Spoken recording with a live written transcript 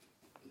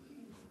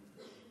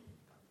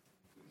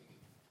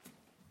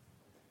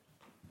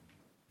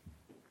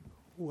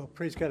Well,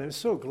 praise God. I'm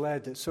so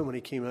glad that so many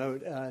came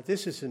out.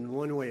 This is in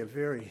one way a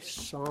very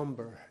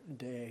somber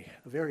day,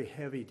 a very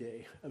heavy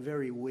day, a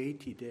very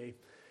weighty day.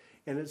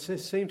 And at the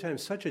same time,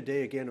 such a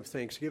day again of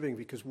Thanksgiving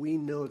because we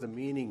know the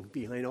meaning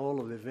behind all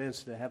of the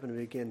events that happened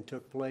again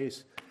took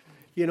place.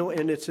 You know,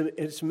 and it's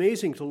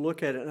amazing to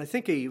look at it. And I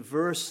think a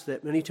verse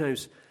that many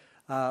times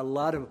a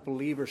lot of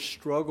believers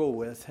struggle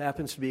with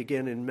happens to be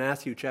again in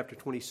Matthew chapter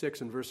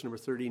 26 and verse number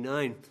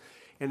 39.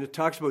 And it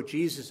talks about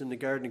Jesus in the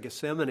Garden of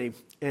Gethsemane,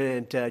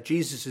 and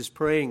Jesus is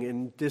praying,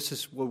 and this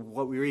is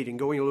what we read. And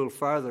going a little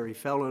farther, he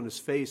fell on his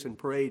face and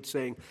prayed,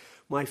 saying,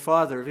 "My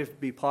Father, if it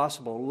be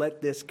possible,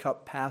 let this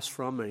cup pass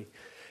from me.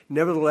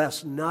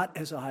 Nevertheless, not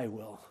as I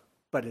will,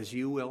 but as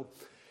you will."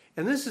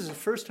 And this is the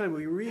first time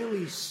we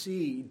really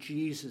see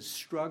Jesus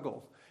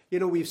struggle. You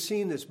know, we've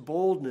seen this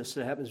boldness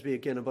that happens to be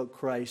again about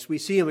Christ. We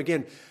see him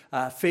again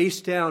face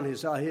down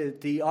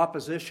the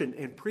opposition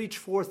and preach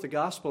forth the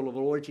gospel of the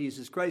Lord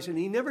Jesus Christ. And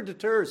he never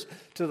deters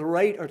to the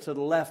right or to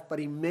the left, but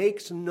he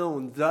makes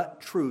known the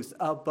truth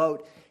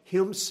about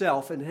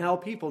himself and how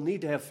people need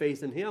to have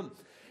faith in him.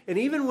 And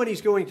even when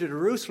he's going to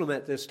Jerusalem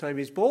at this time,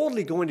 he's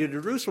boldly going to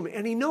Jerusalem,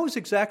 and he knows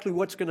exactly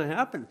what's going to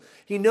happen.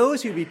 He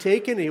knows he'll be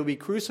taken, he'll be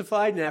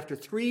crucified, and after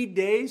 3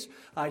 days,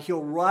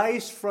 he'll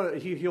rise,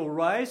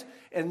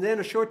 and then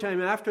a short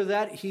time after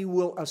that, he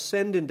will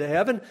ascend into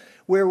heaven,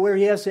 where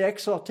he has the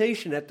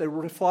exaltation at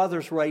the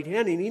Father's right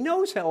hand, and he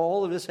knows how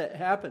all of this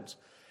happens.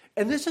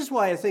 And this is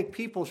why I think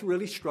people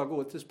really struggle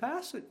with this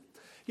passage.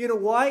 You know,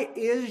 why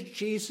is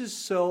Jesus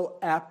so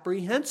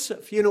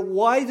apprehensive? You know,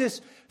 why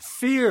this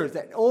fear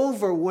that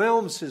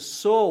overwhelms his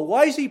soul?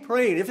 Why is he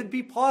praying, if it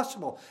be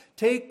possible,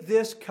 take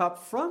this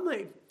cup from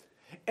me?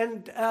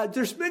 And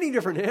there's many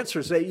different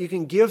answers that you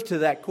can give to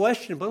that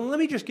question, but let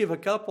me just give a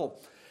couple.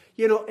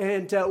 You know,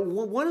 and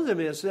one of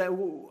them is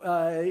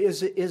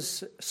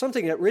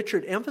something that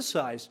Richard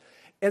emphasized,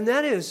 and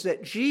that is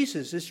that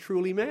Jesus is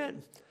truly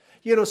man.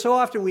 You know, so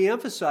often we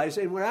emphasize,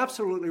 and we're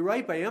absolutely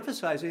right by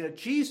emphasizing that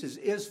Jesus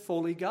is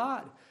fully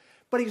God,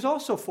 but he's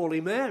also fully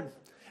man.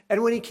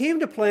 And when he came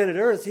to planet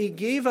Earth, he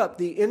gave up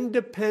the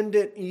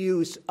independent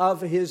use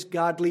of his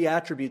godly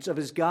attributes, of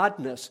his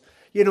godness,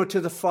 you know, to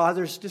the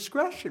Father's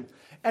discretion.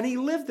 And he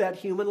lived that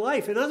human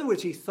life. In other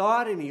words, he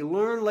thought and he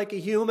learned like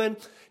a human.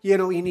 You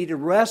know, he needed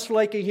rest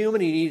like a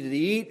human. He needed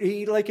to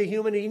eat like a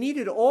human. He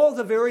needed all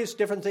the various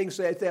different things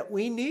that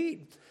we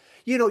need,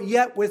 you know,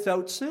 yet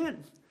without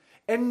sin.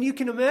 And you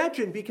can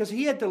imagine, because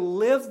he had to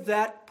live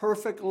that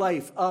perfect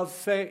life of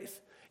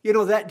faith, you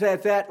know,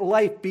 that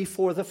life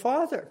before the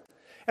Father.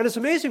 And it's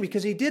amazing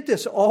because he did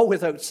this all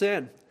without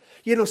sin.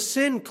 You know,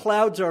 sin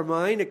clouds our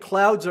mind, it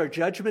clouds our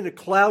judgment, it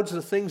clouds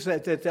the things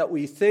that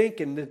we think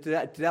and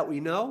that we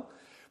know.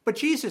 But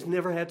Jesus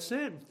never had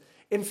sin.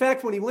 In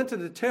fact, when he went to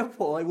the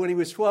temple, when he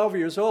was 12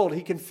 years old,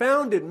 he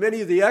confounded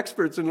many of the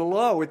experts in the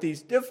law with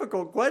these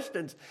difficult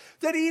questions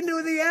that he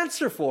knew the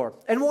answer for.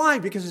 And why?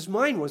 Because his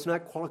mind was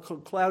not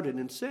clouded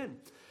in sin.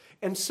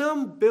 And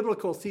some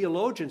biblical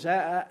theologians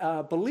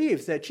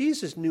believe that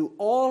Jesus knew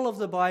all of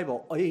the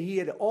Bible. He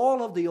had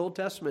all of the Old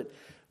Testament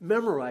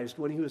memorized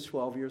when he was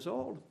 12 years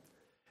old.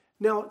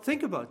 Now,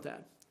 think about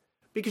that.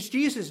 Because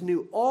Jesus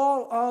knew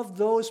all of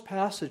those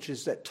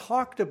passages that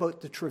talked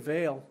about the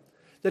travail,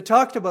 that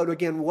talked about,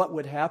 again, what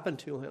would happen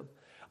to him.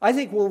 I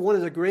think one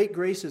of the great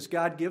graces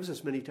God gives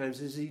us many times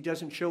is he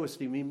doesn't show us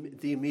the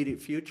immediate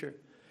future.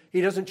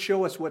 He doesn't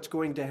show us what's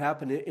going to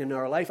happen in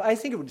our life. I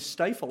think it would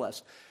stifle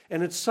us.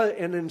 And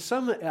in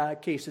some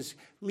cases,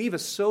 leave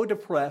us so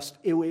depressed,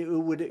 it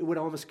would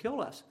almost kill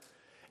us.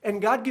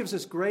 And God gives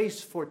us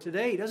grace for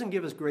today. He doesn't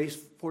give us grace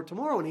for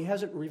tomorrow, and he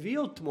hasn't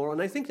revealed tomorrow.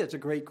 And I think that's a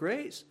great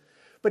grace.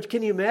 But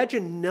can you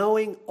imagine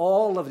knowing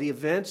all of the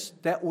events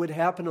that would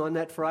happen on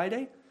that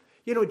Friday?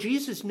 You know,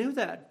 Jesus knew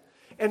that.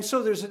 And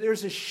so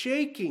there's a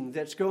shaking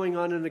that's going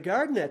on in the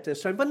garden at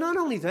this time. But not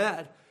only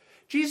that,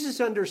 Jesus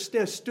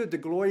understood the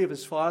glory of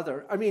his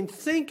Father. I mean,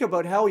 think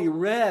about how he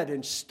read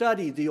and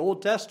studied the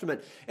Old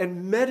Testament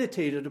and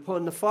meditated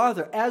upon the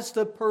Father as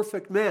the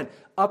perfect man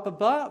up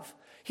above.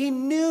 He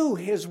knew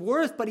his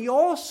worth, but he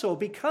also,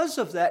 because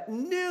of that,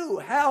 knew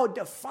how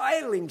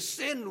defiling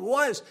sin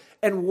was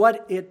and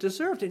what it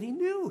deserved. And he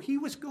knew he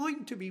was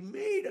going to be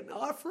made an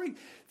offering.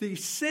 The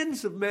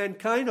sins of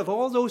mankind, of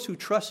all those who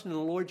trust in the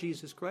Lord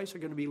Jesus Christ, are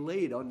going to be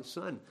laid on the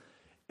Son.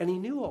 And he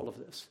knew all of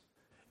this.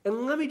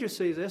 And let me just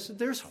say this,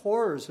 there's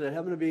horrors that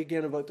happen to be,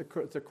 again, about the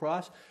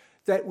cross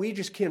that we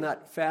just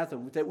cannot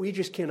fathom, that we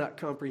just cannot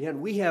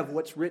comprehend. We have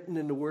what's written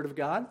in the Word of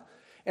God.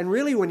 And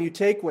really, when you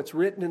take what's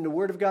written in the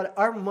Word of God,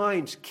 our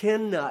minds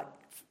cannot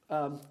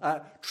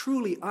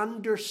truly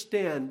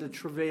understand the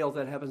travail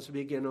that happens to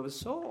be, again, of a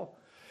soul.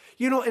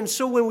 You know, and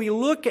so when we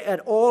look at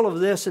all of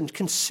this and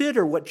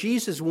consider what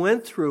Jesus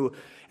went through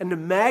and the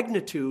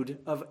magnitude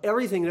of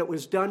everything that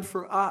was done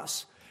for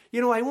us, you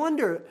know, I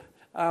wonder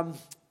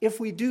if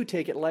we do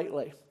take it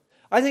lightly.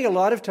 I think a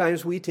lot of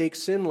times we take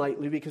sin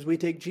lightly because we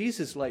take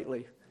Jesus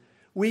lightly.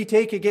 We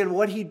take, again,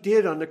 what he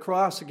did on the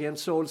cross, again,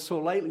 so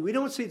lightly. We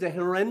don't see the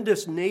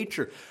horrendous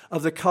nature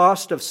of the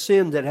cost of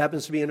sin that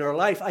happens to be in our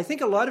life. I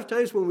think a lot of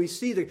times when we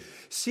see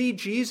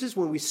Jesus,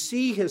 when we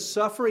see his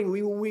suffering,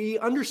 we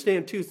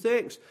understand two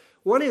things.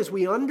 One is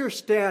we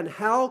understand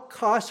how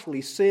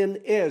costly sin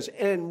is,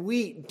 and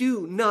we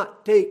do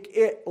not take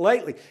it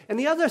lightly. And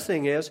the other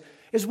thing is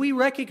we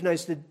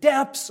recognize the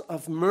depths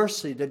of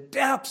mercy, the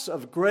depths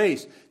of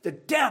grace, the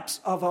depths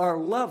of our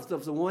love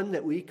of the one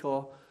that we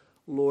call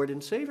Lord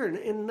and Savior.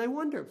 And I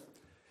wonder,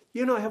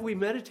 have we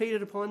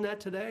meditated upon that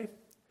today?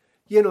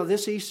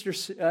 This Easter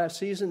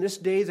season, this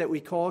day that we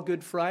call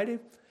Good Friday,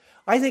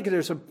 I think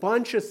there's a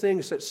bunch of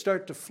things that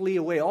start to flee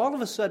away. All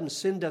of a sudden,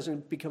 sin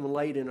doesn't become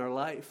light in our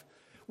life.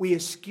 We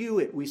eschew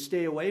it. We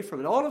stay away from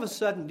it. All of a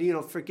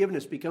sudden,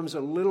 forgiveness becomes a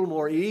little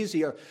more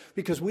easier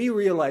because we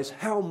realize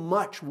how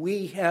much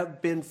we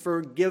have been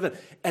forgiven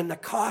and the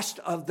cost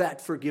of that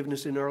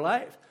forgiveness in our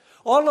life.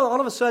 All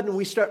of a sudden,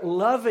 we start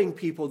loving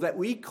people that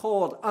we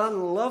called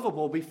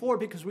unlovable before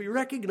because we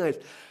recognize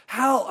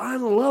how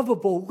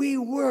unlovable we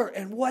were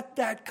and what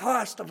that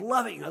cost of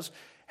loving us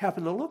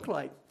happened to look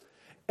like.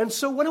 And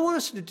so what I want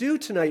us to do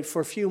tonight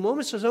for a few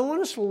moments is I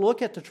want us to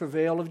look at the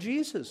travail of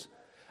Jesus.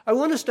 I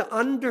want us to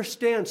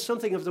understand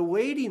something of the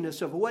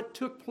weightiness of what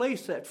took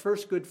place that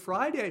first Good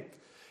Friday.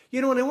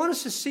 And I want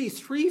us to see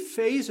three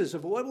phases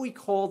of what we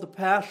call the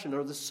passion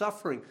or the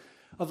suffering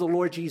of the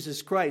Lord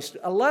Jesus Christ.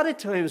 A lot of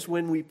times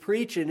when we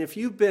preach, and if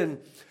you've been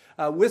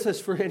with us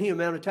for any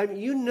amount of time,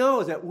 you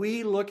know that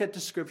we look at the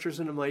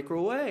Scriptures in a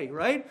micro way,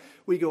 right?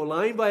 We go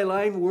line by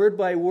line, word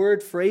by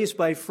word, phrase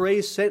by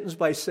phrase, sentence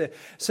by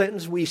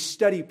sentence. We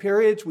study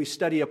periods, we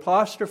study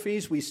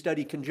apostrophes, we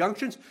study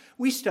conjunctions.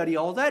 We study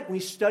all that. We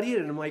study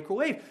it in a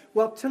microwave.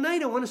 Well,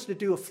 tonight I want us to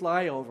do a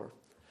flyover.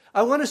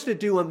 I want us to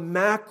do a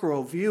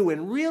macro view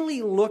and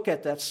really look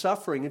at that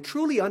suffering and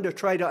truly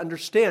try to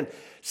understand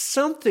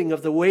something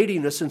of the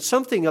weightiness and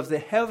something of the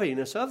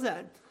heaviness of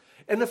that.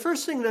 And the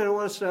first thing that I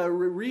want us to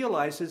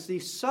realize is the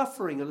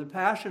suffering of the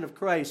passion of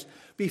Christ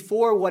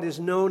before what is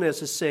known as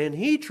the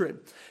Sanhedrin.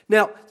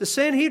 Now, the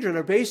Sanhedrin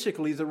are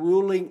basically the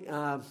ruling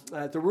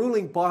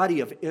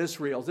body of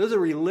Israel. They're the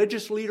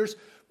religious leaders,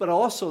 but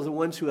also the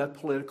ones who have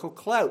political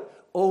clout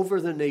over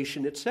the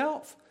nation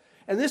itself.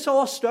 And this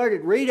all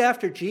started right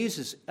after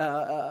Jesus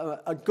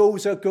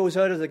goes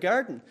out of the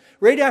garden.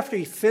 Right after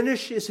he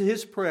finishes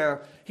his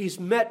prayer, he's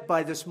met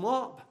by this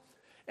mob.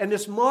 And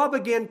this mob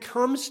again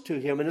comes to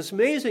him. And it's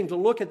amazing to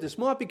look at this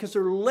mob because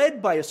they're led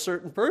by a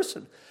certain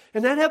person.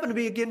 And that happened to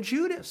be, again,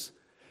 Judas.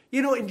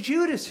 In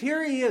Judas,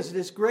 here he is,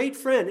 this great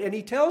friend. And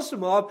he tells the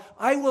mob,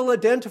 I will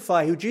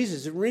identify who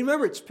Jesus is. And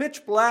remember, it's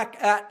pitch black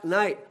at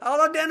night.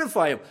 I'll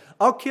identify him.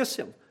 I'll kiss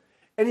him.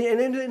 And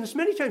it's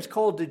many times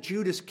called the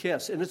Judas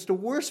kiss. And it's the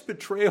worst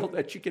betrayal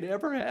that you could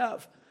ever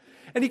have.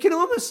 And you can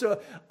almost,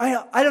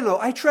 I don't know,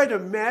 I try to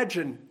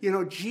imagine,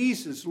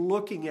 Jesus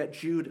looking at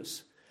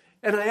Judas.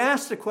 And I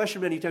asked the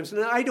question many times,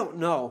 and I don't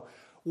know,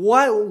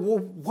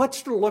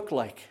 what's to look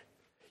like?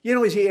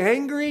 Is he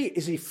angry?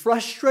 Is he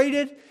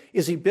frustrated?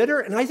 Is he bitter?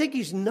 And I think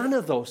he's none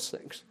of those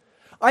things.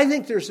 I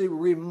think there's a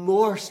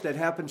remorse that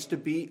happens to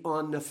be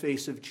on the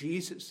face of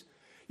Jesus.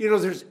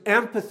 There's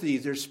empathy,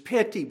 there's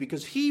pity,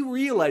 because he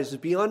realizes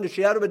beyond a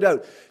shadow of a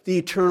doubt the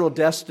eternal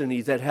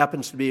destiny that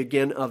happens to be,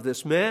 again, of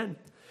this man.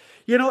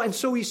 And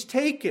so he's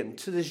taken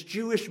to this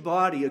Jewish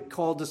body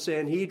called the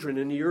Sanhedrin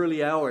in the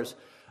early hours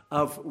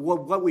of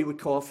what we would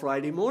call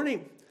Friday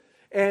morning.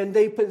 And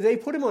they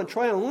put him on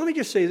trial. And let me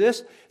just say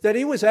this, that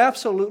it was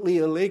absolutely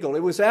illegal.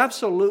 It was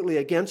absolutely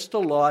against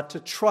the law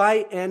to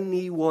try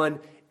anyone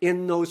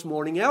in those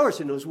morning hours,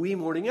 in those wee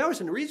morning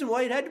hours. And the reason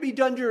why it had to be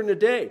done during the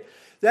day,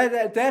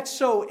 that's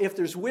so if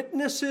there's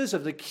witnesses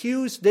of the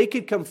accused, they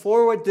could come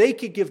forward, they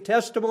could give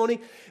testimony,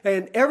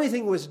 and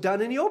everything was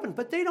done in the open.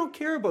 But they don't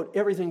care about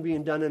everything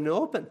being done in the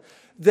open.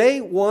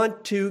 They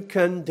want to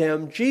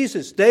condemn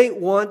Jesus. They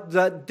want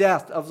the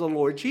death of the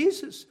Lord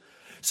Jesus.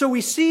 So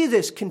we see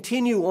this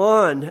continue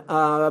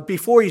on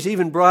before he's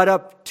even brought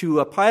up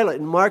to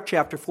Pilate in Mark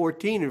chapter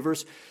 14 and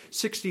verse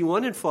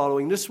 61 and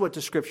following. This is what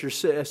the Scripture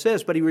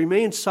says. But he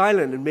remained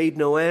silent and made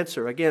no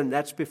answer. Again,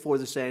 that's before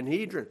the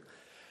Sanhedrin.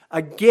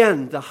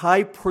 Again, the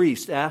high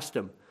priest asked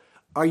him,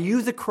 are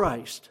you the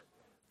Christ,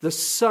 the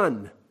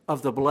Son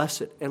of the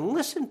Blessed? And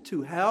listen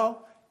to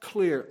how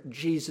clear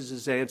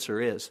Jesus'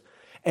 answer is.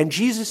 And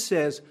Jesus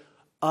says,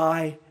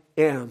 I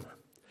am.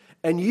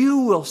 And you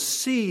will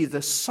see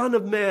the Son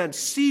of Man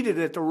seated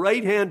at the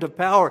right hand of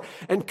power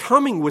and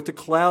coming with the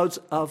clouds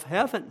of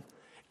heaven.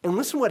 And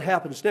listen what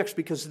happens next,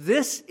 because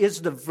this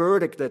is the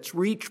verdict that's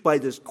reached by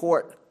this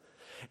court.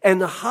 And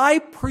the high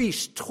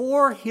priest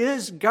tore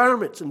his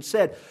garments and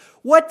said,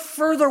 what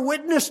further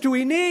witness do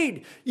we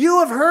need? You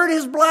have heard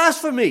his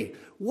blasphemy.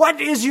 What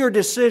is your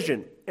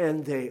decision?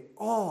 And they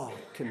all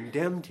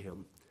condemned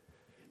him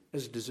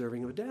as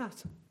deserving of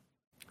death.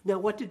 Now,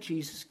 what did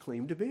Jesus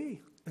claim to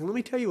be? And let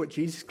me tell you what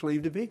Jesus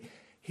claimed to be.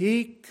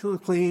 He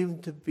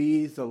claimed to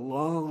be the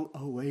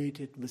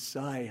long-awaited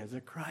Messiah,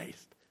 the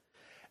Christ.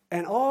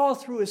 And all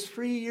through his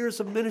 3 years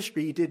of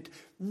ministry, he did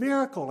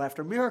miracle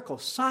after miracle,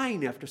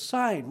 sign after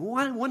sign,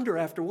 wonder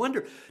after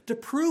wonder, to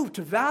prove,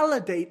 to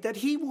validate that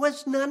he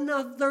was none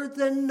other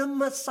than the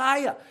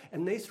Messiah.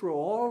 And they throw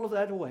all of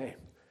that away,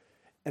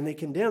 and they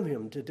condemn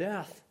him to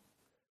death.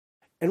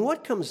 And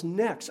what comes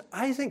next?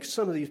 I think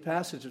some of these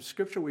passages of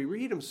Scripture, we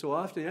read them so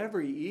often,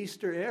 every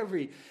Easter,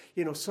 every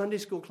Sunday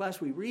school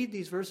class, we read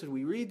these verses,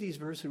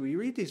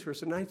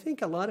 and I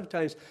think a lot of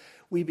times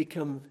we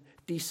become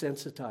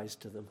desensitized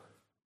to them.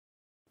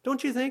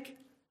 Don't you think?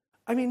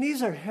 I mean,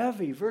 these are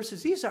heavy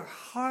verses. These are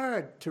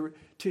hard to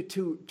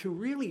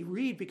really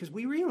read, because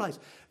we realize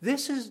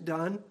this is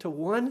done to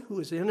one who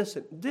is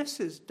innocent. This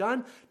is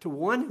done to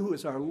one who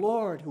is our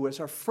Lord, who is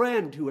our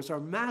friend, who is our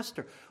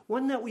master,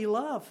 one that we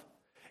love.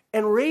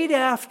 And right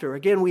after,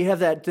 again, we have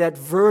that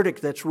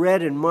verdict that's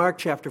read in Mark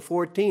chapter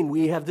 14.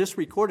 We have this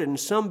recorded, and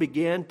some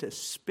began to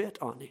spit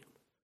on him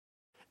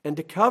and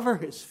to cover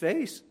his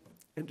face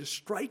and to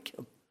strike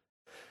him,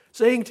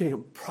 saying to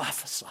him,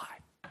 "Prophesy."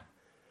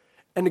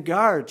 And the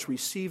guards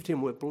received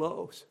him with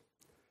blows.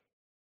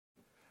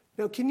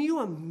 Now, can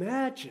you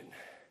imagine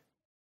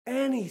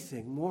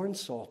anything more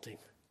insulting,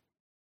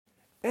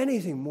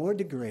 anything more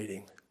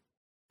degrading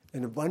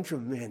than a bunch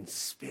of men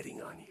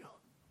spitting on you?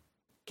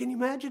 Can you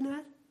imagine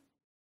that?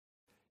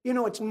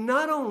 It's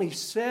not only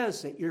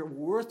says that you're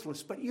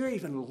worthless, but you're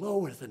even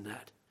lower than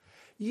that.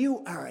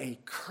 You are a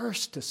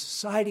curse to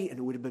society, and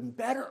it would have been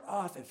better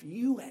off if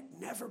you had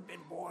never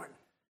been born.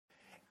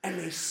 And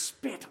they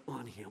spit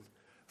on him.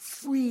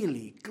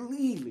 Freely,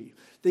 gleefully.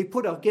 They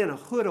put, again, a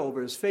hood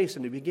over his face,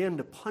 and they began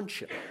to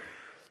punch him.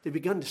 They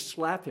began to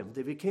slap him.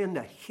 They began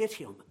to hit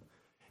him.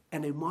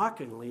 And they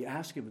mockingly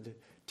asked him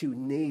to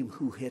name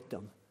who hit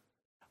them.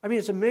 I mean,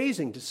 it's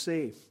amazing to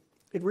see.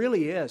 It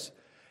really is.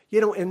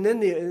 And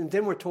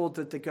then we're told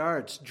that the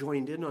guards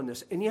joined in on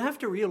this. And you have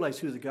to realize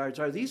who the guards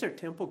are. These are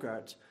temple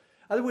guards.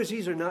 Otherwise,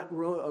 these are not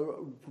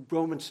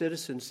Roman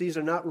citizens. These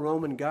are not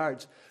Roman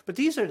guards. But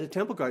these are the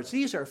temple guards.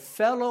 These are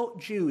fellow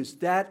Jews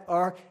that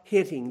are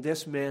hitting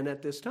this man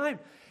at this time.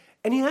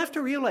 And you have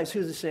to realize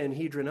who the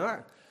Sanhedrin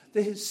are.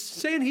 The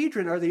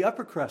Sanhedrin are the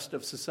upper crust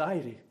of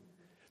society.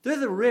 They're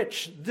the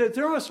rich.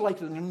 They're almost like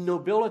the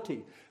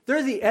nobility.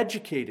 They're the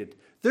educated.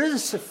 They're the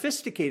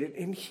sophisticated.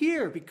 And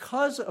here,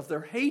 because of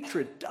their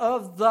hatred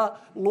of the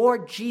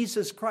Lord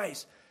Jesus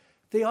Christ,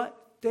 they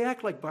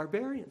act like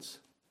barbarians.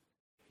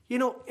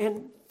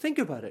 And think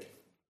about it.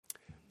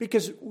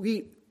 Because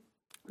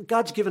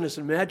God's given us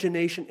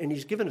imagination, and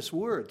He's given us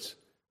words.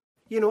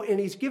 And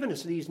He's given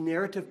us these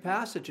narrative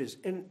passages,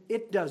 and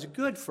it does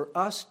good for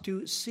us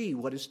to see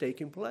what is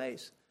taking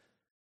place.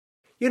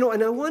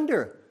 And I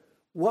wonder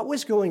what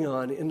was going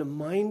on in the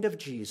mind of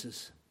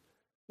Jesus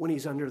when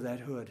He's under that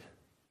hood,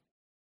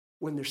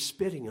 when they're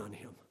spitting on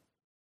Him,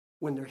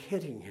 when they're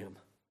hitting Him,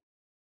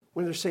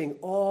 when they're saying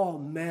all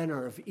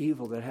manner of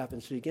evil that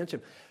happens against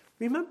Him.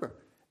 Remember,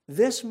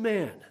 this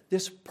man,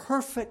 this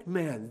perfect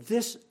man,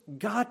 this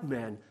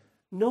God-man,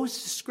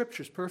 knows the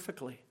Scriptures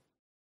perfectly.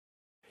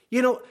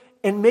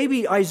 And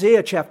maybe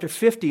Isaiah chapter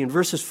 50 and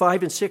verses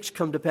 5 and 6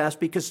 come to pass,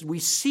 because we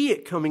see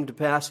it coming to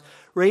pass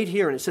right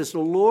here. And it says, "The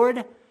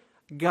Lord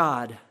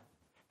God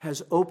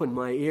has opened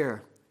my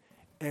ear,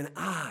 and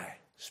I,"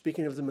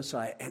 speaking of the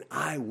Messiah, "and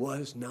I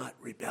was not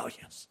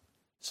rebellious."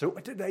 So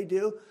what did I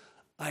do?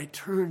 I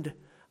turned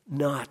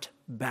not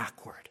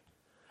backward.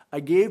 I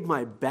gave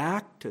my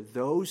back to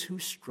those who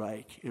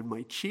strike, and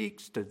my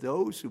cheeks to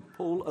those who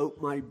pull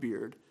out my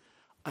beard.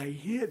 I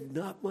hid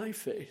not my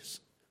face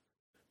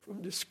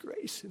from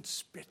disgrace and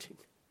spitting.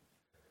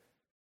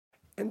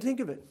 And think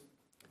of it.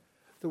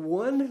 The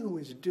one who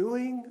is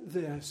doing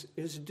this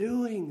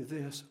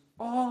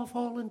all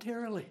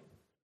voluntarily.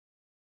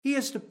 He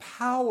has the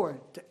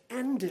power to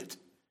end it,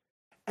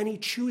 and he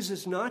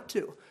chooses not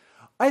to.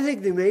 I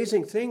think the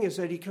amazing thing is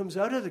that he comes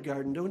out of the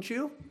garden, don't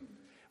you?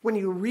 When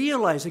you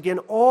realize, again,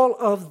 all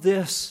of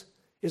this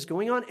is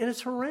going on, and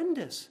it's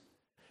horrendous.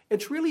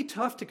 It's really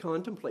tough to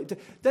contemplate.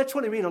 That's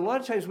what I mean. A lot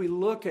of times we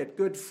look at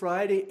Good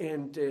Friday,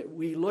 and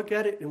we look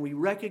at it, and we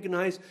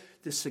recognize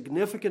the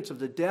significance of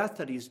the death,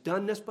 that He's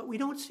done this, but we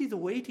don't see the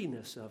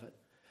weightiness of it.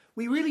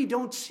 We really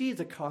don't see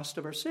the cost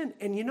of our sin.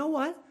 And you know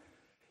what?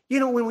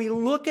 When we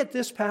look at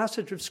this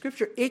passage of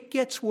Scripture, it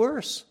gets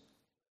worse.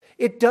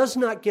 It does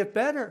not get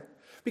better.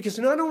 Because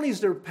not only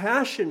is there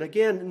passion,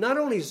 again, not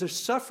only is there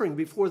suffering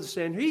before the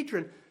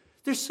Sanhedrin,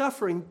 they're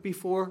suffering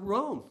before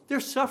Rome. They're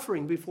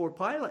suffering before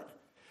Pilate.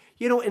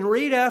 And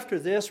right after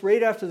this,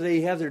 right after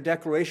they have their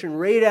declaration,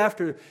 right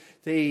after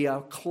they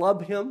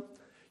club him,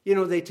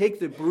 they take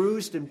the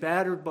bruised and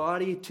battered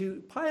body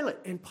to Pilate.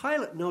 And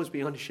Pilate knows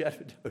beyond a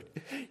shadow of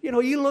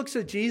doubt. He looks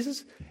at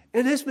Jesus,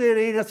 and this man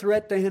ain't a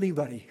threat to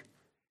anybody.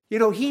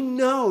 He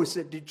knows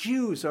that the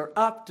Jews are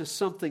up to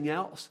something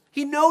else.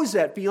 He knows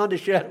that beyond a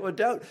shadow of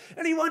doubt.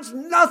 And he wants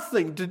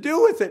nothing to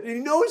do with it. And he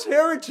knows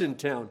Herod's in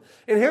town.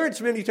 And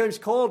Herod's many times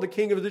called the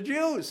king of the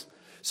Jews.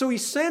 So he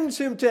sends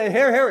him to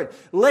Herod.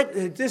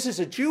 This is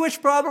a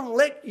Jewish problem.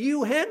 Let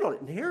you handle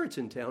it. And Herod's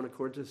in town, of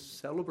course, to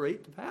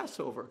celebrate the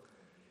Passover.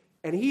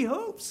 And he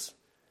hopes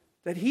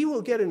that he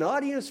will get an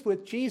audience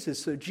with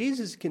Jesus so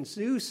Jesus can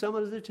do some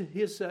of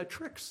his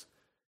tricks,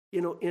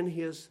 in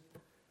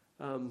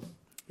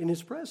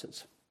his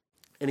presence.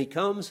 And he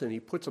comes and he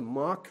puts a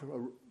mock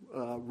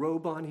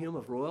robe on him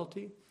of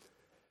royalty.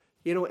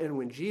 And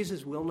when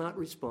Jesus will not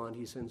respond,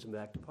 he sends him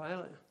back to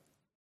Pilate.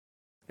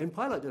 And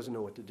Pilate doesn't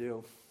know what to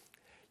do.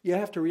 You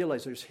have to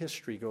realize there's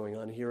history going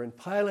on here, and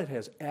Pilate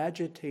has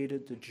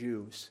agitated the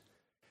Jews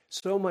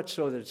so much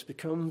so that it's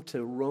become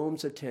to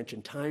Rome's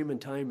attention time and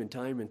time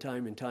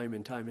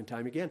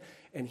again.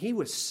 And he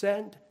was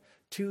sent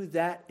to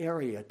that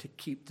area to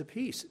keep the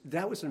peace.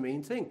 That was the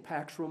main thing.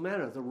 Pax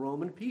Romana, the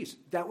Roman peace.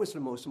 That was the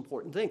most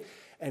important thing.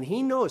 And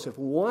he knows if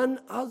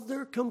one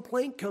other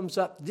complaint comes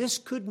up, this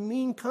could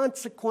mean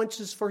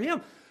consequences for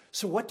him.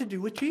 So what to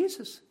do with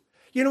Jesus?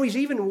 He's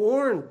even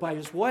warned by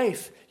his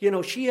wife.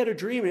 She had a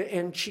dream,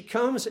 and she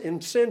comes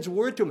and sends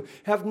word to him,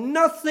 have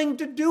nothing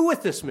to do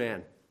with this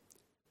man.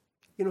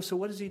 So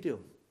what does he do?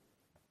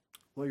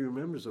 Well, he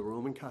remembers the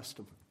Roman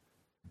custom.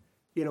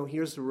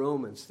 Here's the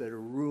Romans that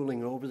are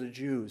ruling over the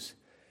Jews.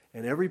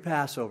 And every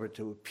Passover,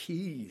 to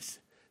appease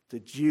the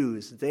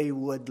Jews, they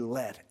would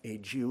let a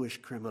Jewish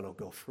criminal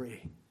go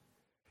free.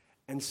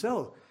 And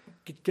so,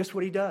 guess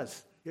what he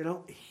does?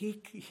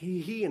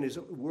 He in his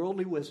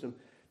worldly wisdom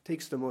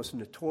takes the most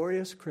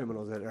notorious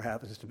criminal that there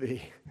happens to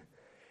be,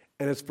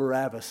 and it's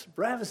Barabbas.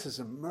 Barabbas is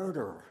a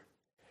murderer.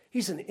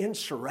 He's an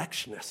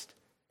insurrectionist.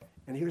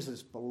 And here's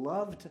this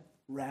beloved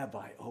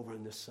rabbi over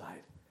on this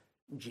side,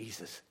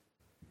 Jesus.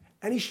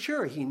 And he's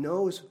sure he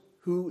knows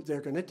who they're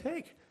going to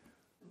take.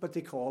 But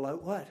they call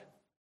out what?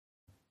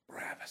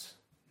 Barabbas.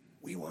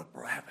 We want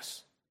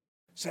Barabbas.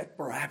 Set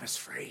Barabbas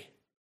free.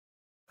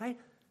 Right?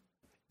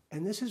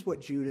 And this is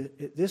what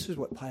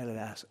Pilate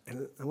asked.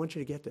 And I want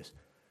you to get this.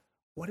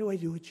 What do I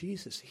do with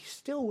Jesus? He's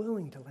still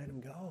willing to let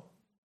him go.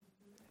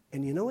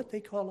 And you know what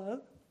they call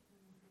out?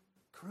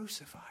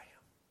 Crucify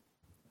him.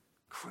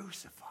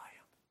 Crucify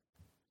him.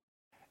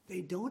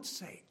 They don't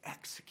say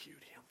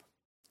execute him.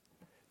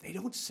 They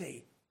don't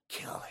say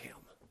kill him.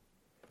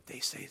 They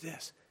say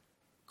this,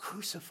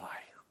 crucify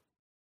him.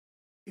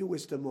 It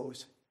was the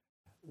most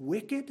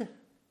wicked,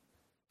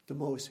 the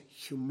most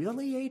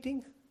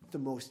humiliating, the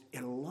most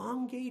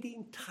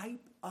elongating type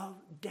of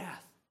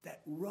death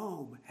that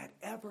Rome had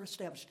ever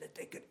established, that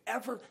they could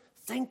ever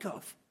think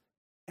of.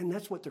 And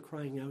that's what they're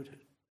crying out at.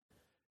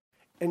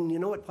 And you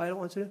know what Pilate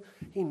wants to do?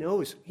 He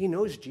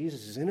knows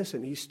Jesus is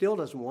innocent. He still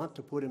doesn't want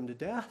to put him to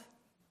death.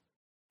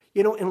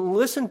 And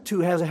listen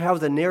to how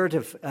the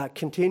narrative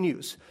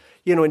continues.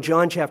 In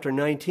John chapter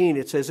 19,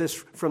 it says this,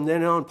 from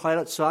then on,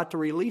 Pilate sought to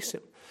release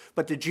him.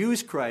 But the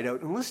Jews cried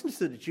out, and listen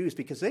to the Jews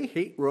because they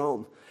hate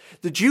Rome.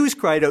 The Jews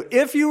cried out,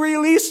 if you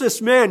release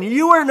this man,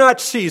 you are not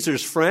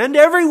Caesar's friend.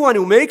 Everyone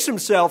who makes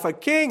himself a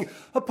king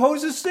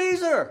opposes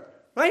Caesar.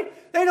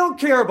 Right? They don't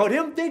care about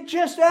him. They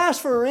just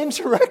ask for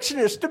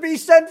insurrectionists to be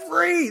set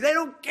free. They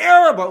don't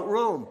care about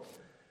Rome.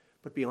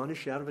 But beyond a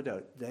shadow of a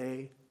doubt,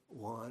 they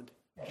want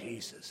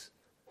Jesus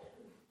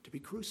to be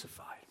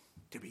crucified,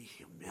 to be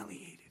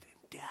humiliated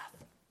in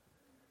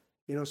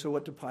death. So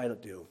what did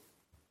Pilate do?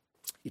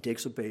 He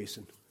takes a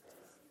basin,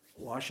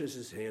 washes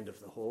his hand of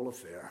the whole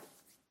affair,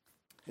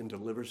 and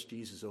delivers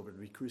Jesus over to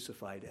be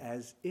crucified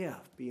as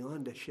if,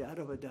 beyond a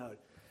shadow of a doubt,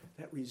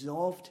 that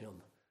resolved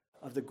him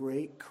of the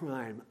great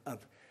crime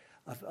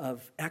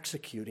of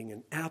executing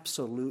an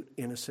absolute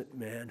innocent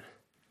man.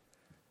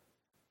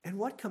 And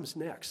what comes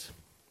next?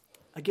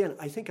 Again,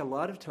 I think a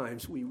lot of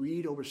times we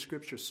read over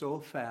Scripture so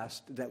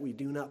fast that we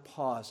do not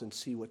pause and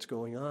see what's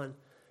going on.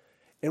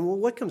 And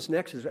what comes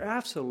next is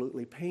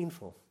absolutely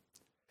painful.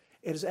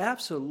 It is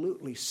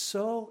absolutely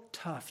so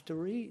tough to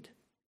read.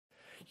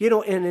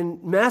 And in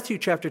Matthew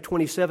chapter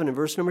 27 and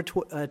verse number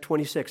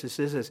 26, it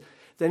says this,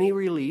 then he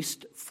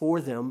released for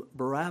them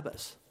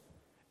Barabbas.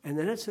 And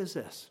then it says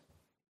this,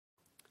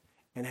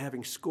 and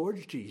having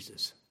scourged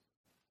Jesus,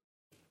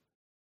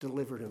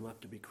 delivered him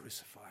up to be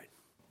crucified.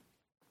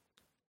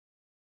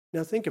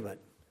 Now think about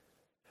it,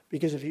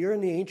 because if you're in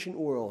the ancient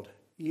world,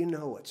 you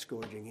know what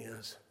scourging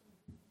is.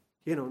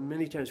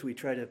 Many times we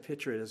try to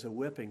picture it as a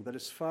whipping, but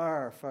it's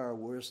far, far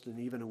worse than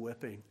even a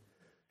whipping.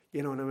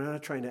 And I'm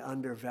not trying to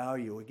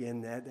undervalue,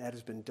 again, that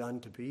has been done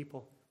to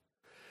people.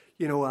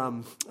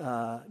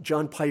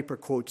 John Piper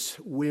quotes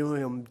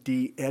William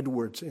D.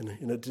 Edwards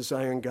in a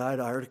Desire and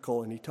Guide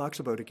article, and he talks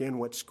about, again,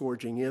 what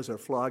scourging is or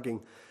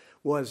flogging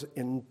was,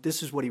 and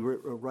this is what he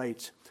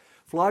writes.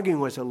 Flogging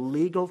was a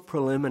legal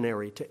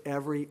preliminary to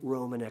every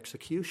Roman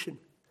execution,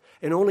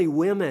 and only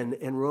women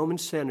and Roman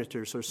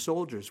senators or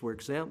soldiers were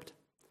exempt.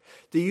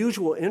 The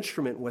usual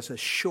instrument was a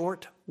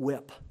short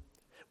whip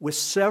with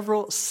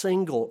several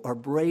single or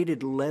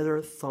braided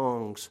leather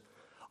thongs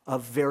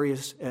of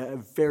various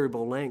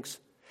variable lengths,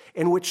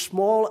 in which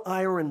small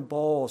iron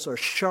balls or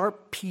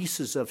sharp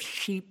pieces of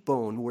sheep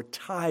bone were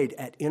tied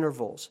at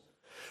intervals.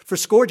 For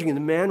scourging,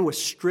 the man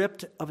was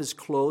stripped of his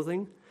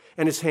clothing,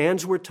 and his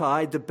hands were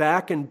tied. The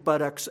back and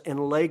buttocks and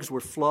legs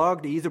were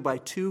flogged either by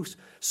two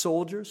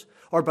soldiers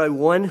or by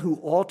one who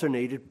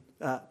alternated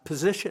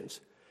positions.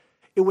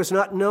 It was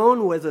not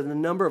known whether the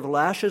number of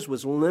lashes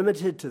was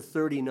limited to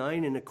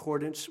 39 in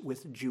accordance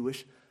with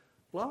Jewish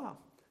law.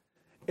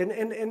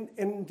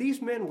 And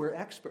these men were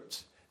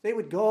experts. They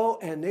would go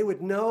and they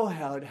would know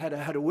how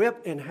to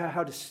whip and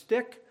how to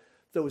stick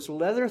those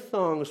leather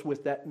thongs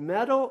with that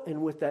metal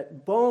and with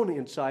that bone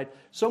inside,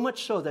 so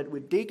much so that it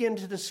would dig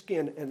into the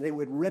skin and they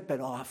would rip it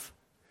off.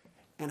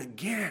 And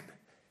again,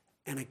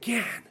 and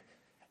again,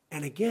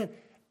 and again.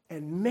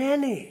 And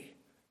many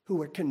who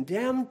were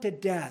condemned to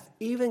death,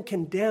 even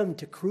condemned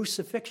to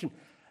crucifixion,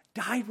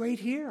 died right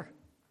here.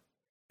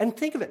 And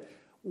think of it.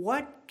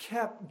 What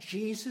kept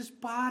Jesus'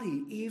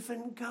 body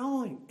even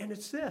going? And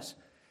it's this.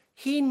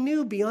 He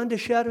knew beyond a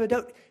shadow of a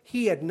doubt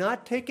he had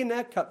not taken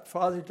that cup.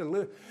 Father,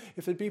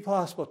 if it be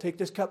possible, take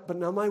this cup, but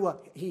not my will.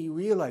 He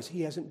realized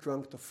he hasn't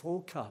drunk the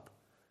full cup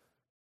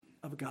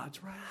of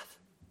God's wrath.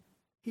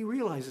 He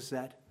realizes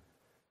that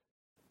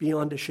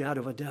beyond a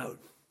shadow of a doubt.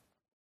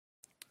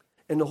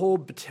 And the whole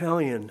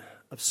battalion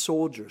of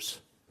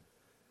soldiers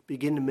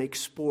begin to make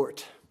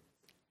sport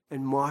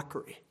and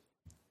mockery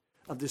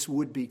of this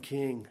would-be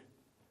king.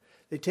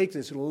 They take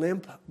this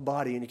limp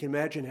body, and you can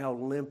imagine how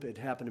limp it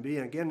happened to be.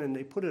 And again, and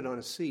they put it on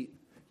a seat,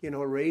 a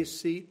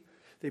raised seat.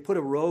 They put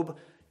a robe,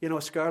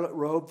 a scarlet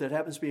robe that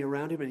happens to be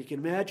around him. And you can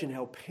imagine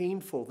how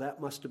painful that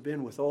must have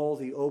been with all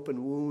the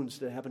open wounds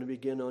that happen to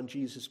begin on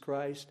Jesus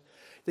Christ.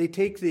 They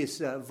take this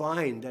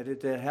vine that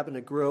happened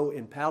to grow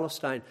in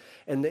Palestine,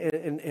 and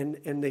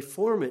they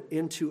form it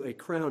into a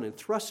crown and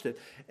thrust it.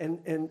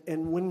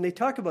 And when they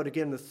talk about,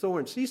 again, the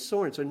thorns, these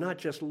thorns are not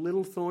just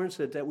little thorns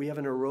that we have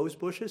in our rose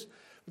bushes.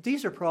 But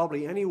these are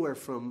probably anywhere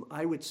from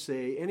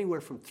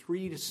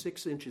 3 to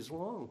 6 inches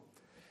long.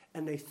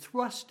 And they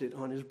thrust it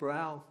on his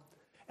brow.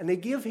 And they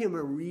give him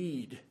a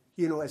reed,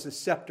 as a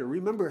scepter.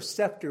 Remember, a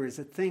scepter is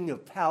a thing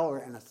of power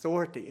and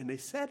authority. And they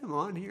set him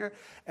on here,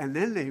 and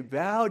then they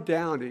bow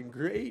down in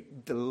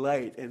great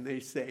delight, and they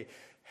say,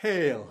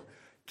 "Hail,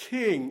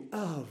 King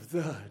of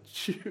the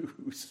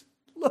Jews."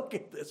 Look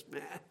at this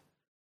man.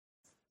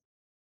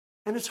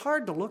 And it's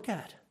hard to look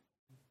at.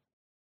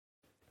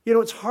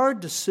 It's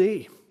hard to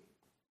see.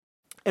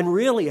 And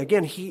really,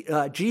 again,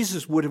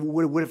 Jesus would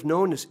have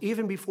known this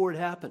even before it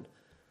happened.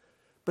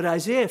 But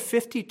Isaiah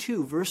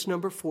 52, verse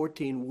number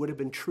 14, would have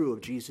been true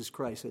of Jesus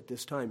Christ at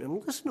this time.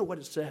 And listen to what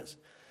it says.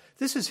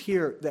 This is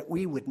here that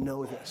we would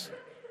know this.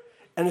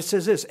 And it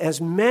says this,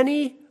 "As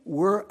many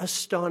were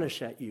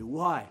astonished at you."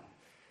 Why?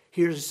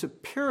 His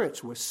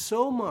appearance was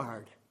so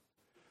marred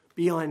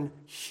beyond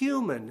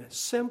human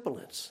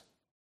semblance,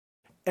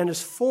 and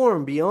his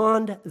form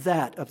beyond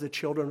that of the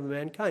children of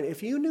mankind.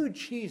 If you knew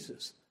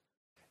Jesus,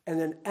 and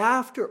then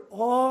after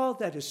all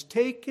that has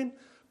taken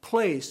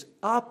place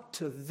up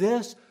to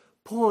this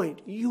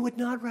point, you would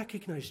not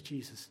recognize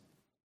Jesus.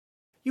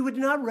 You would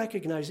not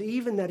recognize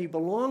even that he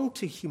belonged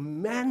to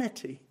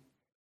humanity.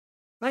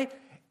 Right?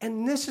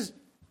 And this is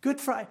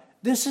Good Friday.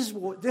 This is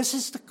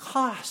the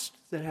cost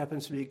that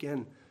happens to be,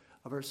 again,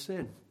 of our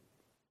sin.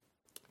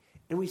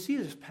 And we see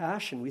this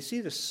passion. We see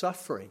this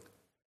suffering.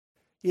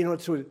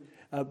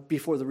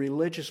 Before the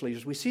religious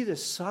leaders. We see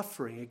this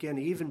suffering, again,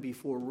 even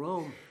before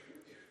Rome.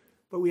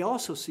 But we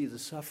also see the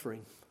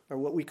suffering, or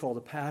what we call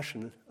the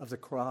passion of the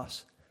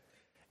cross.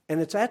 And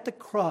it's at the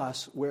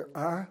cross where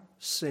our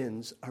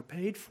sins are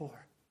paid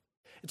for.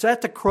 It's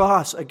at the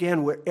cross,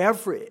 again, where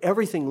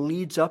everything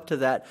leads up to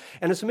that.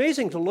 And it's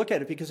amazing to look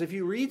at it, because if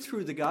you read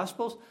through the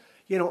Gospels,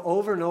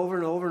 over and over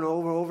and over and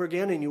over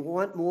again, and you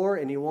want more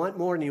and you want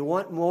more and you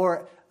want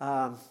more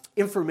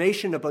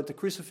information about the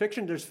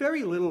crucifixion, there's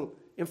very little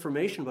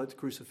information about the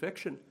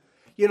crucifixion.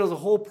 The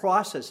whole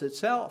process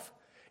itself.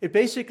 It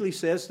basically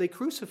says they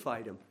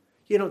crucified him.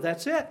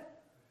 That's it.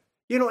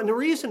 And the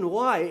reason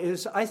why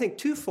is, I think,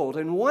 twofold.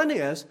 And one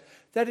is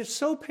that it's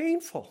so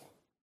painful.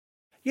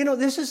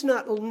 This is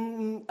not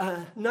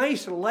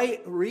nice,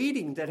 light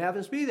reading that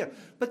happens to be there.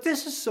 But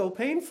this is so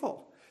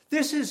painful.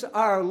 This is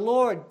our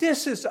Lord.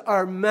 This is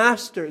our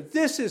Master.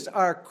 This is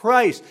our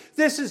Christ.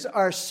 This is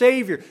our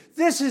Savior.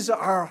 This is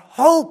our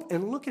hope.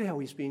 And look at how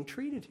he's being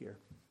treated here.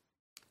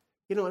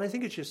 And I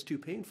think it's just too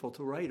painful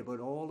to write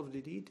about all of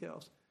the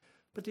details.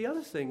 But the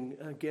other thing,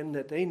 again,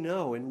 that they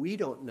know and we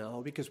don't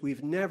know, because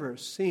we've never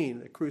seen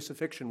the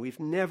crucifixion, we've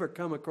never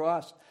come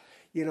across,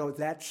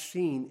 that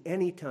scene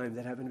any time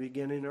that happened to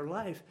begin in our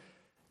life,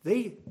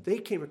 they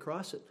came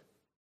across it.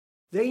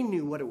 They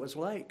knew what it was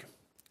like.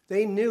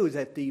 They knew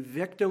that the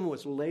victim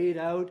was laid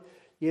out,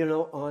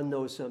 on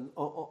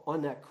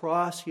that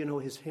cross,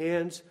 his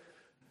hands,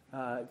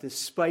 the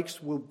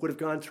spikes would have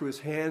gone through his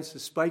hands, the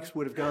spikes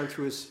would have gone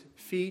through his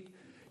feet.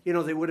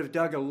 They would have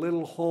dug a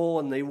little hole,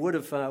 and they would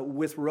have,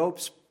 with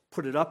ropes,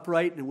 put it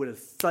upright, and it would have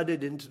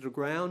thudded into the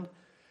ground.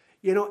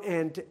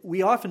 And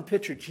we often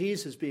picture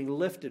Jesus being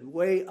lifted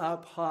way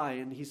up high,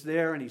 and he's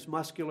there, and he's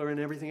muscular and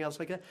everything else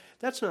like that.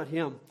 That's not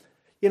him.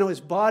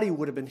 His body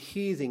would have been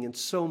heaving in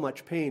so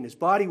much pain. His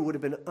body would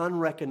have been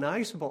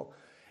unrecognizable.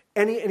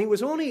 And he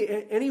was only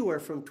anywhere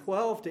from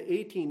 12 to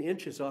 18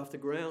 inches off the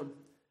ground.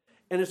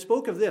 And it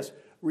spoke of this: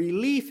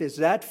 relief is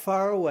that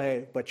far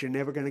away, but you're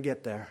never going to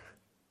get there.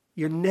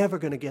 You're never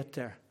going to get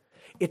there.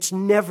 It's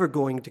never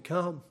going to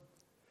come.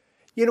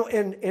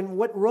 And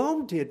what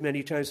Rome did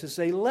many times is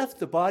they left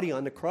the body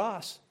on the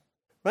cross,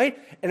 right?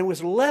 And it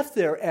was left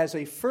there as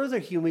a further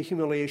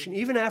humiliation,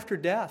 even after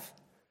death,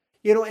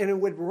 and it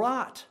would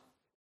rot.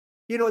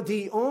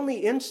 The only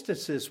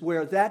instances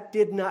where that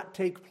did not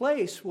take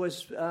place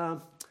was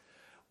the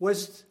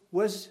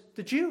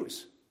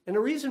Jews. And the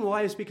reason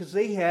why is because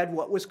they had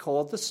what was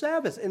called the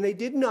Sabbath, and they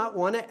did not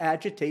want to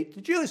agitate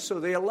the Jews. So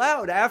they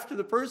allowed, after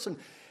the person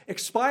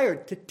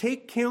expired, to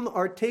take him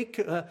or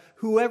take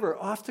whoever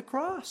off the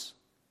cross.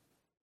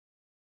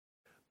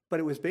 But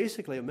it was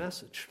basically a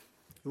message.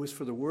 It was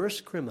for the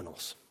worst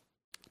criminals,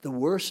 the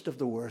worst of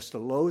the worst, the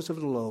lows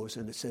of the lows.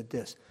 And it said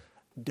this: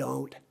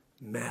 don't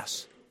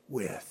mess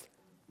with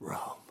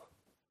Rome.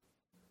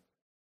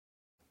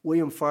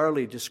 William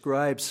Farley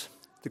describes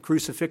the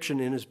crucifixion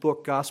in his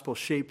book,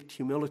 Gospel-Shaped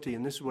Humility,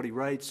 and this is what he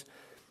writes.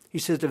 He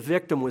says the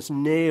victim was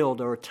nailed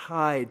or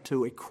tied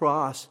to a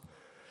cross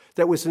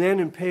that was then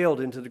impaled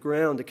into the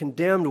ground. The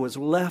condemned was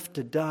left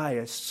to die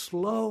a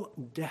slow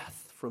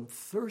death from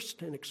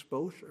thirst and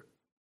exposure.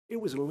 It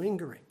was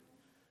lingering,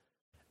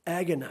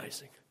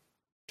 agonizing,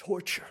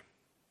 torture.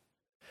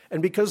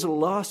 And because the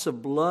loss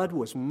of blood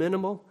was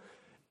minimal,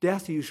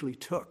 death usually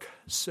took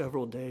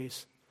several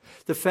days.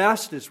 The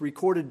fastest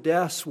recorded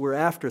deaths were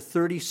after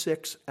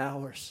 36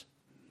 hours.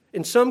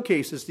 In some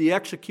cases, the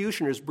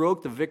executioners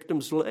broke the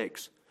victim's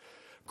legs,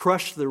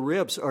 crushed their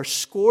ribs, or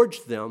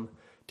scourged them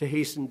to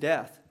hasten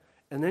death.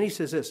 And then he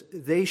says this: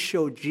 they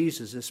showed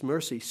Jesus this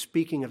mercy,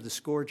 speaking of the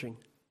scourging.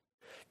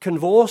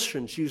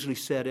 Convulsions usually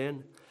set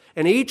in,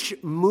 and each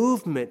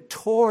movement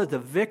tore the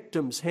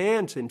victim's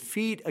hands and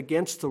feet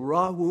against the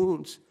raw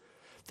wounds.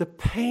 The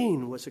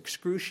pain was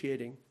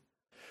excruciating.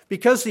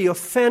 Because the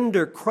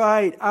offender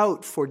cried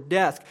out for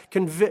death,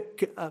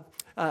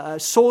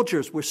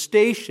 soldiers were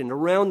stationed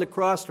around the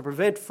cross to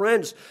prevent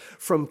friends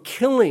from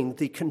killing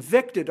the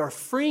convicted or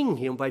freeing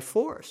him by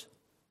force.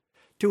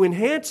 To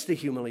enhance the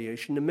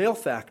humiliation, the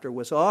malefactor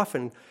was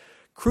often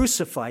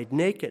crucified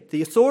naked.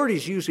 The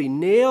authorities usually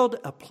nailed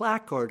a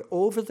placard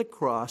over the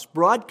cross,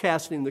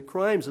 broadcasting the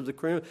crimes of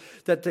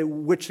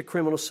which the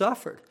criminal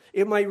suffered.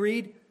 It might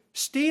read,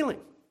 stealing,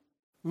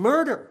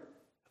 murder,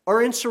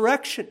 or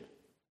insurrection.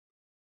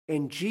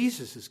 In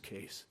Jesus'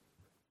 case,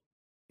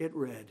 it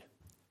read,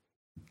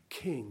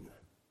 King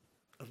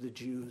of the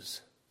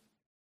Jews.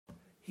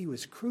 He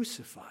was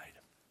crucified,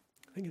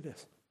 think of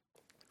this,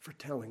 for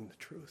telling the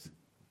truth,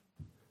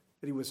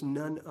 that he was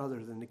none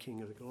other than the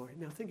King of the glory.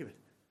 Now think of it.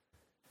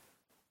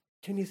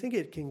 Can you think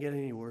it can get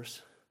any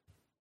worse?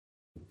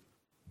 Do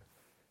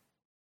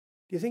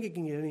you think it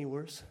can get any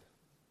worse?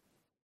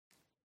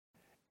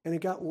 And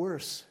it got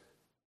worse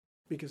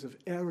because of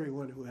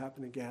everyone who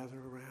happened to gather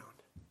around.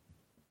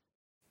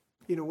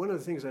 One of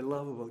the things I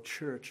love about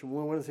church, and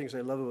one of the things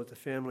I love about the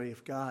family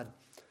of God,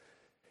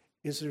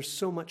 is there's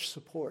so much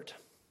support.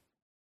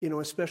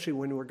 Especially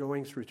when we're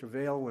going through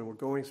travail, when we're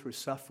going through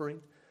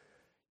suffering.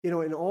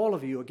 And all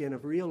of you, again,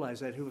 have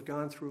realized that, who have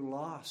gone through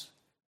loss.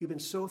 You've been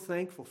so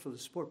thankful for the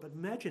support. But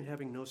imagine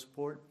having no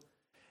support.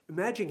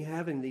 Imagine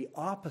having the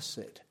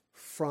opposite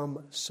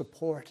from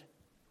support.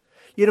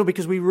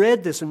 Because we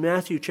read this in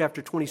Matthew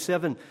chapter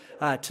 27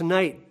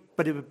 tonight.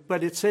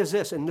 But it says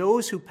this: and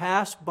those who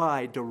passed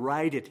by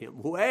derided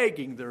him,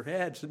 wagging their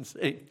heads and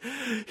saying,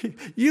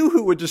 you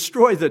who would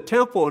destroy the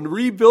temple and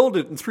rebuild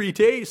it in 3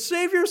 days,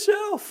 save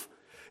yourself.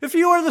 If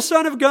you are the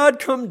Son of God,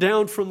 come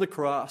down from the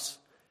cross.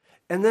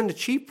 And then the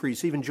chief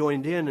priests even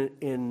joined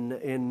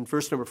in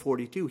verse number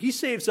 42. He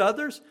saves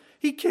others.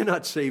 He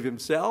cannot save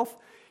himself.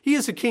 He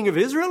is the King of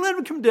Israel. Let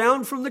him come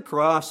down from the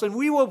cross and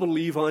we will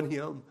believe on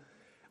him.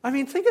 I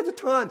mean, think of the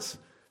taunts.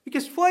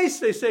 Because twice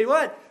they say,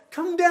 what?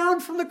 Come down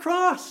from the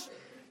cross.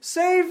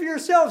 Save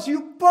yourselves.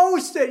 You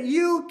boast that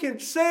you can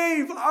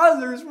save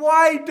others.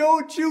 Why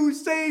don't you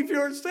save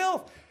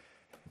yourself?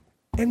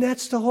 And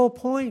that's the whole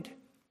point.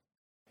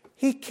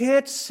 He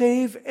can't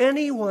save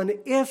anyone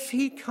if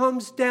he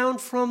comes down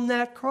from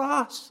that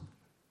cross.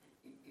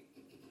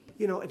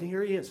 And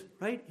here he is,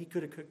 right? He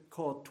could have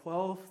called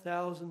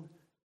 12,000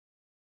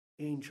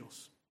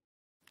 angels,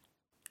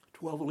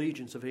 12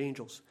 legions of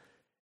angels.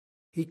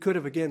 He could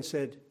have again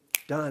said,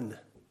 done.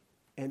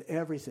 And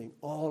everything,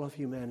 all of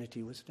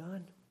humanity was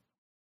done.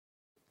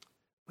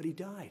 But he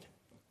died.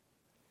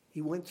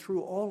 He went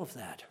through all of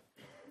that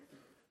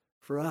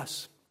for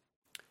us.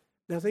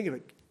 Now think of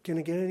it. Can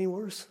it get any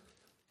worse?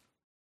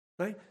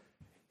 Right?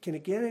 Can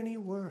it get any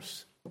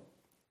worse?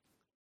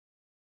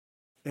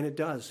 And it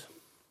does.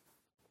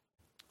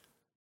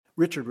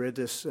 Richard read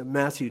this,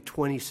 Matthew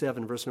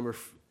 27, verse number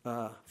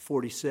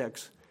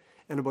 46.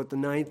 And about the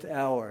 9th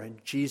hour,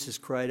 and Jesus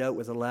cried out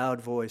with a loud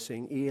voice,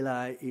 saying,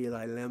 Eli,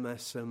 Eli, lema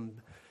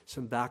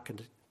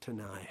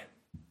sabachthani.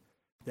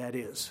 That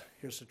is,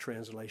 here's the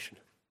translation.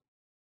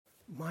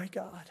 My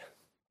God,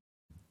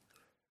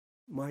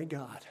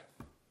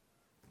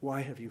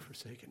 why have you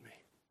forsaken me?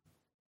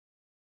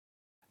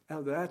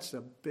 Now that's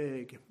a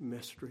big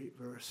mystery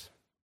verse.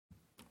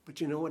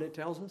 But you know what it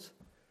tells us?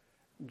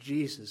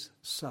 Jesus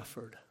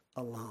suffered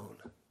alone.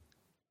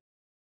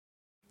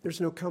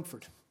 There's no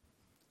comfort.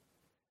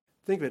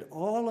 Think of it,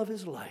 all of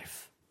his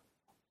life,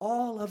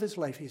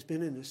 he's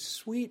been in this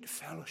sweet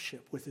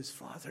fellowship with his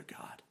Father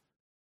God.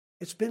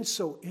 It's been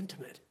so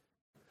intimate.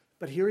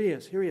 But here he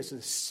is,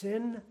 the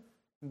sin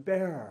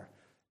bearer,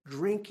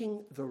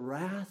 drinking the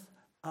wrath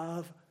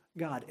of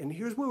God. And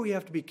here's where we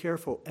have to be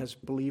careful as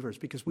believers,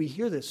 because we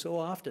hear this so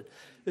often.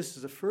 This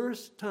is the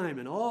first time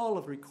in all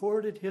of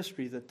recorded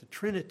history that the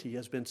Trinity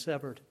has been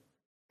severed.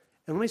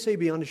 And let me say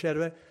beyond a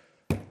shadow of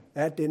a doubt,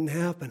 that didn't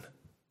happen.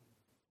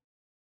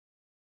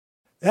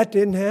 That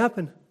didn't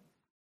happen.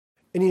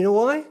 And you know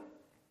why?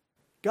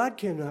 God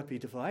cannot be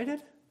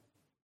divided.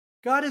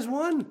 God is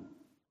one.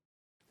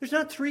 There's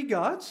not three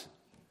gods.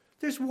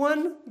 There's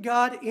one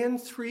God in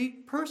three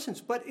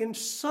persons, but in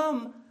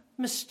some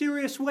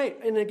mysterious way.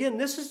 And again,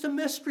 this is the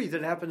mystery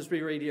that happens to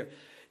be right here.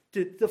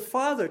 The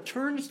Father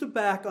turns the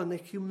back on the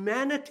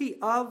humanity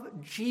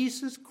of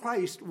Jesus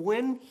Christ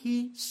when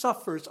he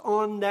suffers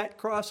on that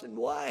cross. And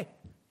why?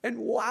 And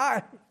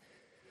why?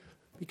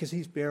 Because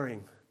he's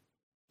bearing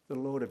the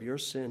load of your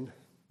sin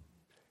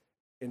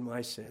and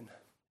my sin.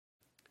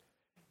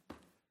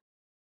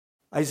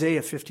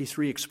 Isaiah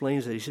 53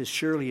 explains that. He says,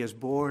 surely he has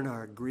borne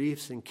our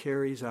griefs and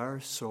carries our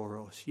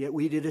sorrows. Yet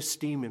we did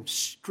esteem him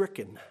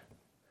stricken.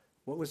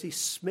 What was he?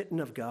 Smitten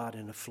of God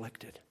and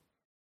afflicted.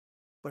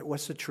 But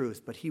what's the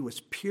truth? But he was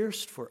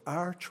pierced for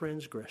our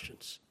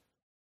transgressions.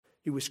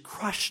 He was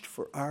crushed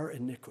for our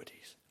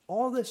iniquities.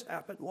 All this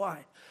happened.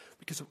 Why?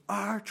 Because of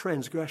our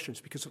transgressions,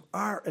 because of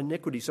our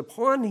iniquities.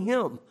 Upon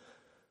him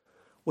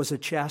was a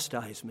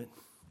chastisement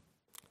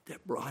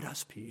that brought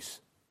us peace.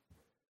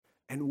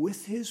 And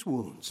with his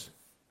wounds,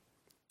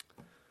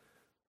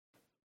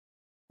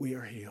 we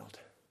are healed.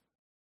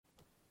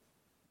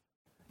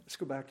 Let's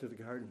go back to the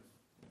garden.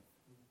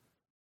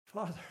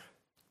 Father,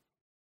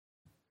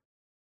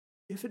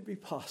 if it be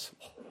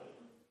possible,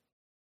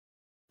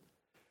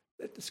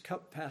 let this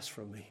cup pass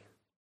from me,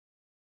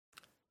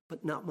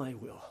 but not my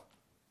will,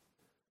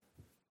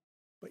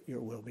 but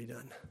your will be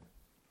done.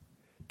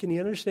 Can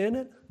you understand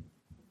it?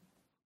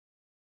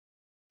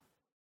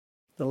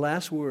 The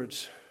last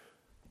words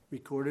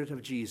recorded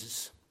of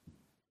Jesus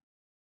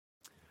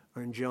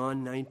are in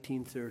John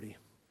 19:30.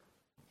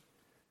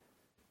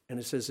 And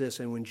it says this,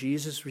 and when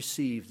Jesus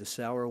received the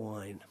sour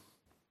wine,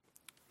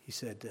 he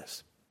said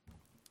this.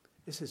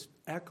 This is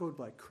echoed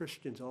by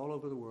Christians all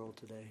over the world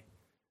today.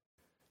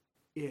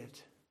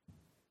 It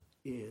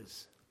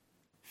is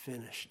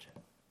finished.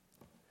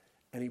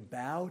 And he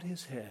bowed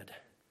his head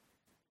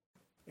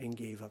and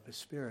gave up his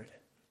spirit.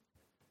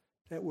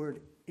 That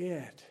word,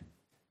 it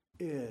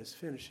is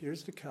finished.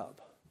 Here's the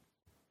cup.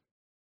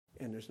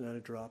 And there's not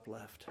a drop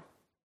left.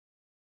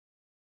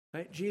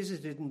 Right? Jesus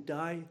didn't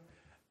die.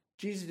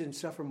 Jesus didn't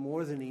suffer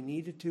more than he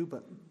needed to,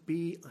 but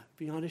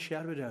beyond a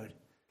shadow of a doubt,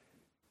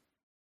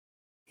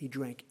 he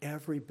drank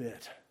every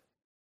bit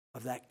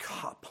of that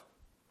cup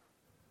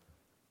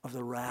of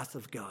the wrath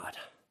of God.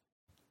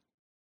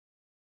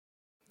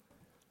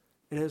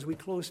 And as we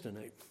close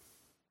tonight,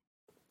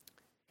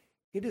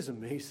 it is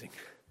amazing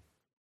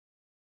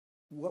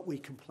what we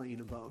complain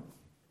about.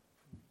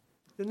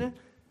 Isn't it?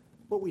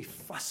 What we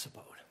fuss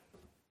about.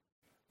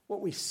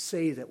 What we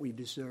say that we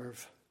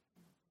deserve.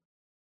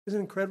 Isn't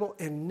it incredible?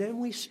 And then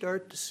we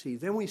start to see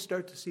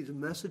the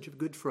message of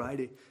Good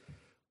Friday.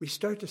 We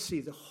start to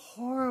see the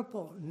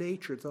horrible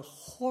nature, the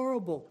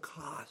horrible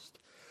cost,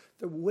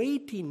 the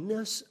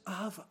weightiness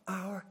of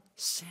our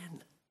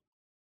sin.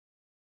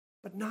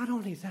 But not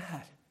only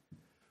that,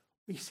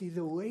 we see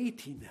the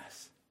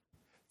weightiness,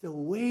 the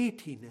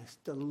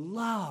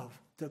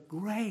love, the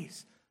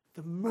grace,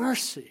 the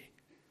mercy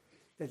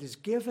that is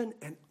given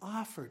and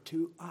offered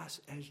to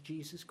us as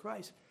Jesus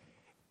Christ.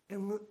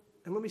 And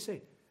let me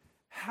say,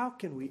 how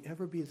can we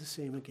ever be the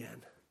same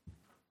again?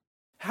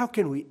 How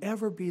can we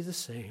ever be the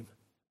same?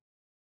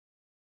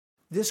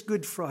 This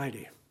Good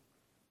Friday,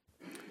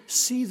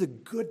 see the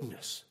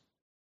goodness,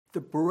 the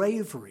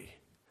bravery,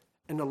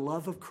 and the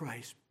love of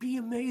Christ. Be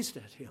amazed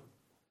at him.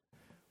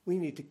 We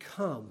need to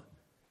come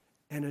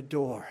and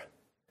adore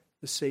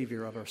the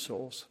Savior of our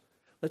souls.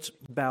 Let's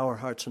bow our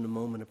hearts in a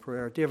moment of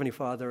prayer. Dear Heavenly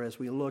Father, as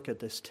we look at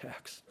this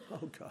text,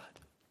 oh God,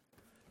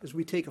 as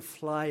we take a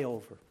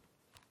flyover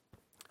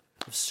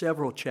of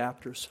several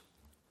chapters,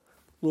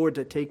 Lord,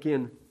 that take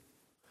in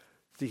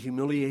the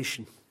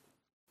humiliation,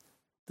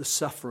 the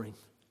suffering,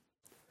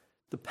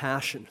 the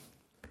passion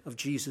of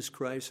Jesus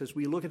Christ. As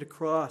we look at the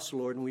cross,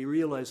 Lord, and we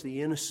realize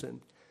the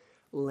innocent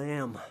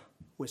lamb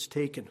was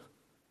taken.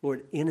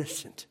 Lord,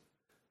 innocent,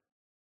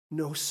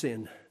 no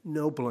sin,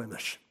 no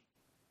blemish,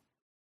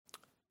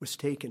 was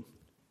taken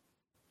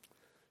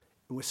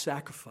and was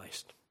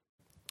sacrificed,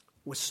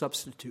 was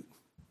substitute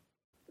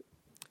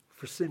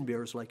for sin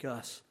bearers like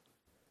us.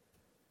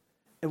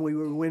 And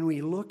when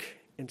we look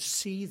and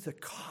see the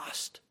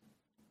cost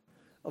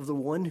of the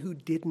one who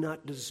did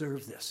not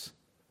deserve this,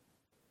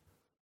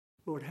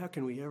 Lord, how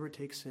can we ever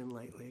take sin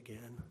lightly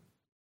again?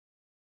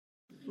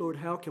 Lord,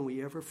 how can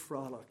we ever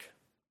frolic?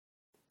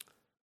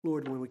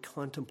 Lord, when we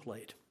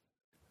contemplate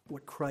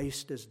what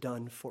Christ has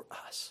done for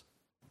us.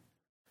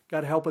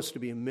 God, help us to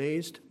be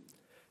amazed.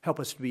 Help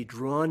us to be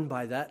drawn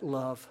by that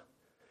love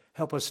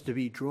Help us to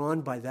be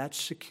drawn by that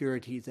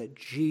security that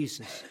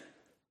Jesus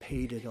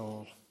paid it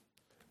all.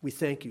 We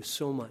thank you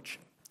so much.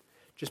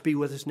 Just be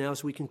with us now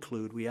as we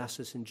conclude. We ask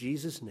this in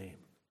Jesus' name.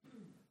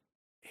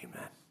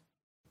 Amen.